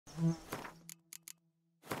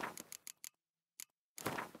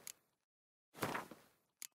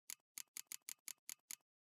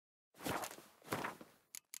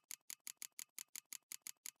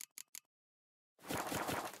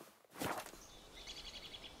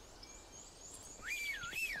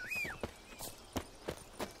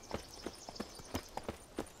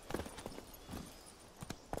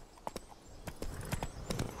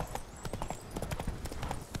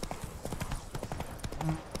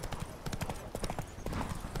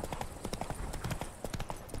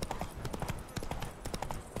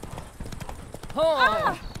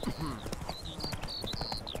Ah!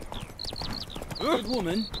 Good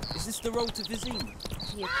woman, is this the road to Vizine?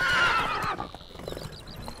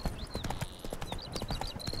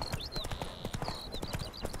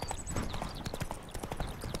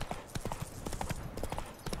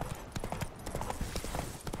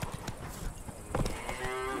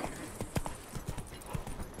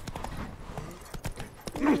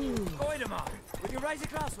 Will you raise a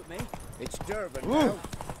glass with me? It's Durban now.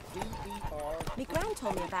 D-E-R. Me gran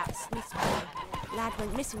told me about Smith's boy. Lad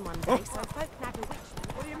went missing one day, so folk nagged a witch.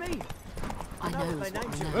 What do you mean? I know. They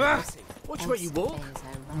named you I know. missing. Watch where you walk.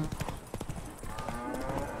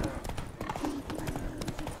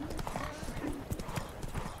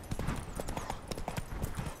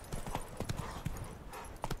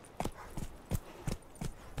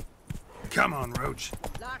 Come on, Roach.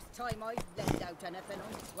 Last time I left out anything,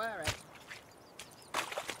 I swear it.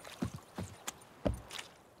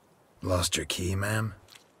 Lost your key, ma'am?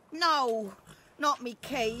 No, not me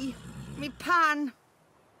key. Me pan.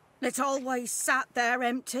 It's always sat there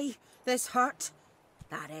empty, this hut.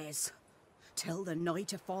 That is, till the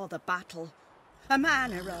night afore the battle. A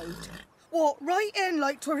man arrived, walked right in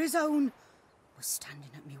like 'twere his own. Was standing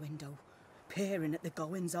at me window, peering at the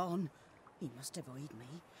goings-on. He must have eyed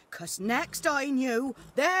me, 'cause next I knew,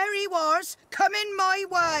 there he was, coming my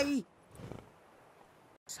way.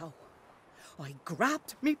 So, I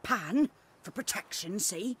grabbed me pan, for protection,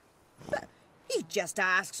 see? But he just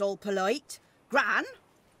asks all polite, Gran,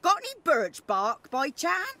 got any birch bark by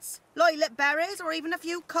chance? Lilac berries or even a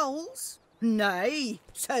few coals? Nay,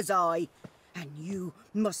 says I. And you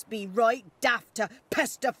must be right daft to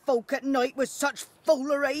pester folk at night with such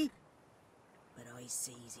foolery. But I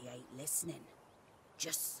sees he ain't listening.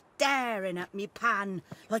 Just staring at me pan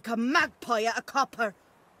like a magpie at a copper.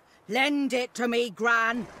 Lend it to me,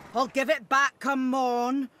 Gran. I'll give it back come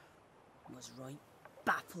morn. Was right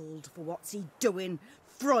baffled for what's he doing,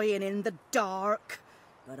 frying in the dark.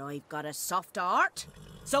 But I've got a soft heart,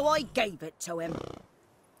 so I gave it to him.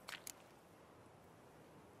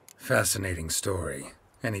 Fascinating story.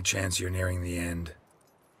 Any chance you're nearing the end?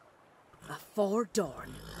 Afore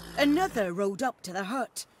dawn, another rode up to the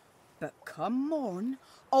hut. But come morn,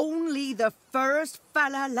 only the first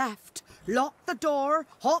fella left. Locked the door,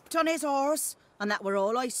 hopped on his horse, and that were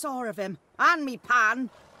all I saw of him. And me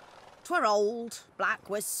pan. 'Twere old, black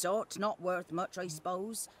with soot, not worth much, I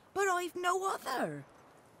suppose. But I've no other.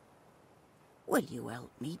 Will you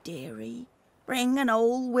help me, dearie? Bring an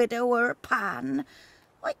old widower pan.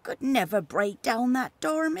 I could never break down that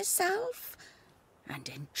door myself. And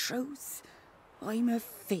in truth, I'm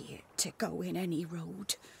afeard to go in any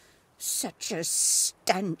road. Such a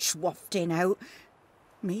stench wafting out.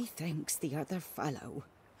 Methinks the other fellow,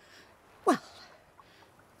 well,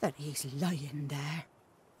 that he's lying there.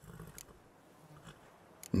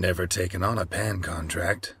 Never taken on a pan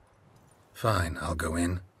contract. Fine, I'll go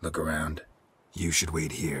in, look around. You should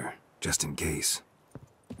wait here, just in case.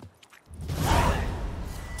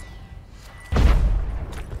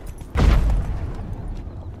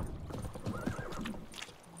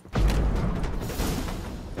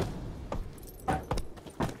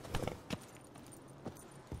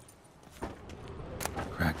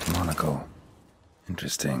 Cracked monocle.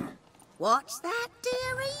 Interesting. What's that,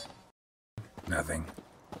 dearie? Nothing.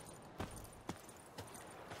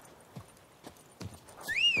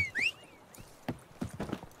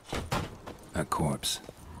 A corpse.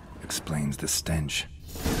 Explains the stench.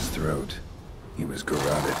 His throat. He was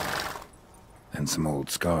garroted. And some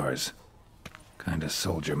old scars. Kind of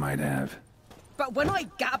soldier might have. But when I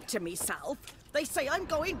gab to myself, they say I'm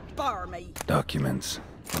going barmy. Documents.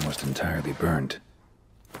 Almost entirely burnt.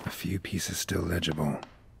 A few pieces still legible.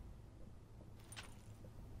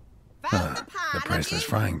 Found the pan, The priceless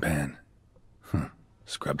frying pan.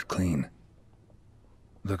 Scrubbed clean.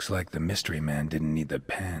 Looks like the mystery man didn't need the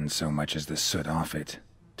pan so much as the soot off it.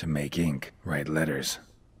 To make ink, write letters.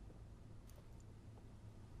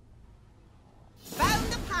 Found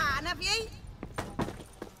the pan, have ye?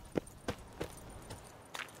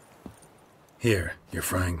 Here, your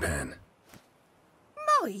frying pan.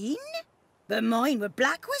 Mine? But mine were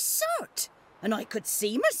black with soot. And I could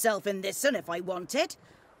see myself in this one if I wanted.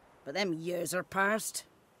 But them years are past.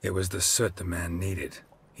 It was the soot the man needed.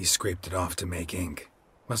 He scraped it off to make ink.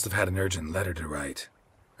 Must have had an urgent letter to write.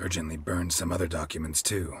 Urgently burned some other documents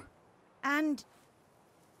too. And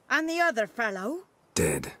the other fellow?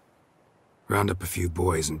 Dead. Round up a few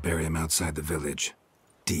boys and bury him outside the village.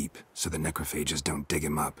 Deep, so the necrophages don't dig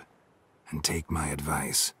him up. And take my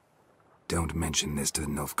advice. Don't mention this to the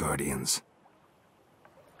Nilfgaardians.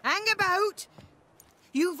 Hang about!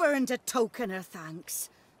 You've earned a token of thanks.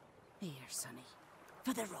 Here, sonny,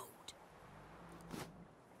 for the road.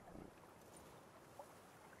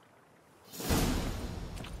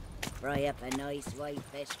 Fry up a nice white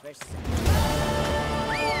fish for supper.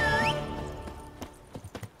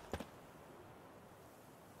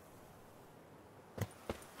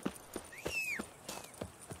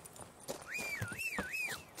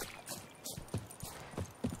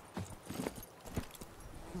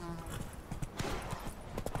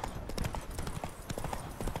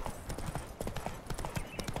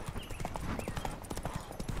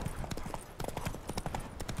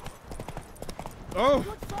 Oh!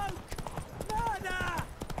 Good folk! Murder!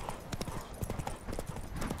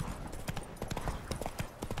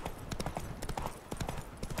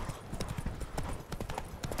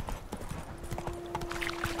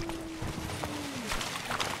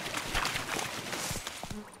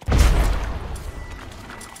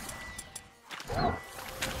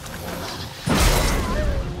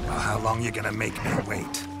 Well, how long you gonna make me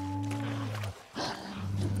wait?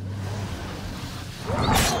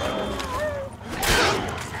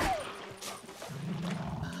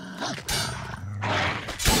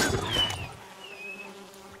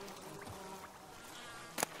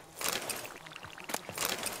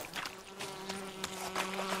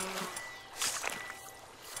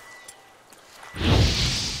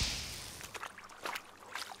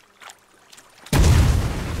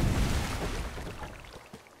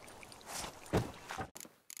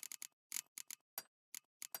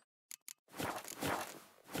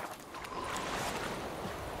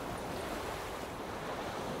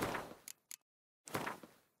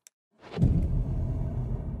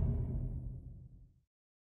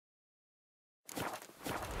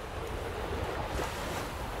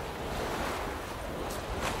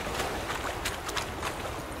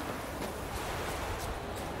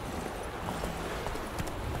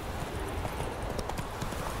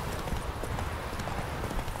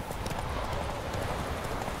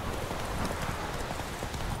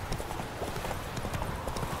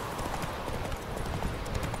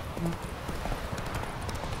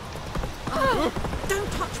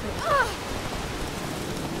 Don't touch me!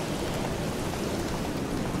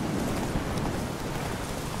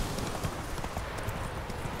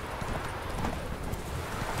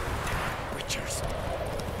 Witchers.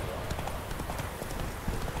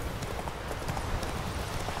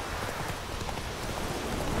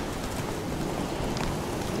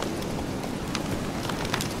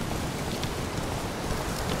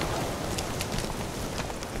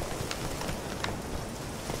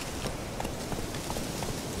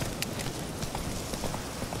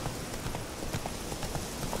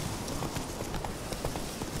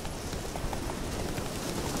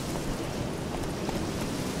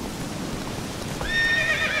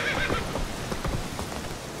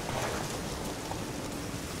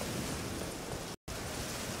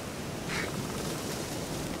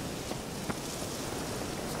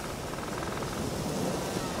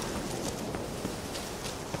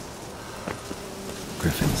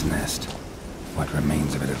 Griffin's nest. What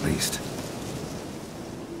remains of it, at least.